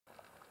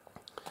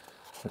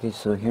Okay,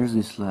 so here's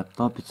this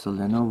laptop. It's a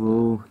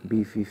Lenovo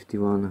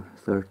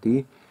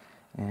B51-30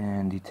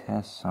 and it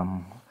has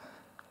some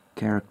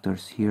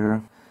characters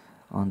here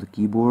on the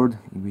keyboard.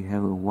 We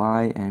have a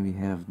Y and we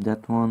have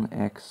that one,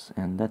 X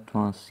and that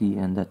one, C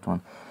and that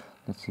one.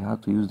 Let's see how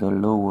to use the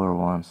lower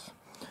ones,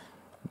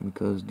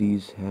 because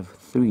these have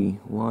 3,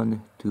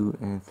 1, 2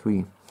 and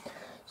 3.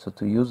 So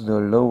to use the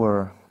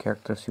lower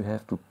characters you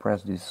have to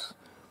press this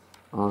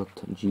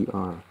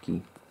AltGr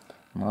key.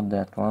 Not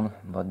that one,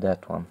 but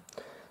that one.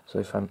 So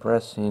if I'm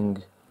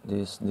pressing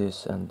this,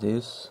 this and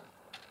this,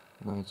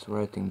 now it's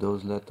writing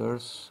those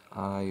letters,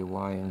 I,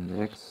 Y and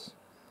X.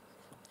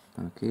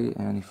 Okay,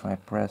 and if I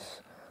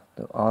press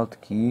the Alt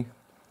key,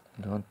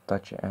 don't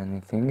touch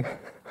anything,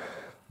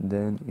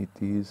 then it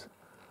is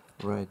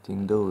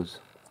writing those.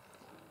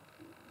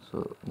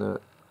 So the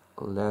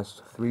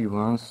last 3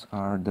 ones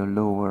are the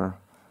lower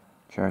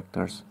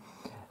characters.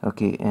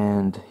 Okay,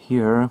 and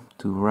here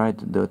to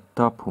write the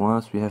top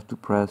ones we have to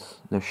press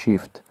the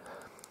Shift.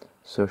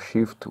 So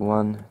Shift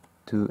 1,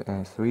 2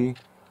 and 3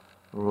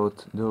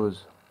 wrote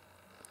those.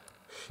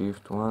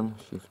 Shift 1,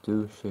 Shift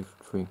 2,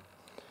 Shift 3.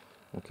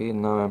 Okay,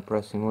 now I'm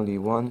pressing only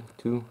 1,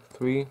 2,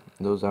 3.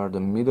 Those are the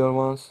middle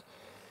ones.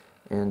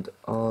 And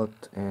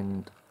Alt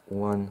and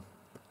 1,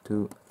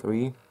 2,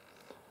 3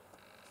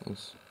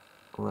 is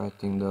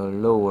writing the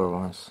lower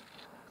ones.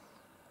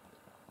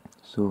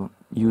 So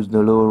use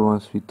the lower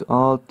ones with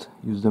Alt,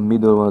 use the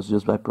middle ones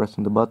just by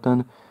pressing the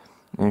button,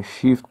 and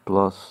Shift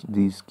plus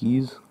these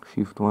keys,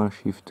 Shift 1,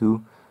 Shift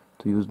 2,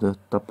 to use the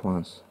top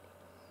ones.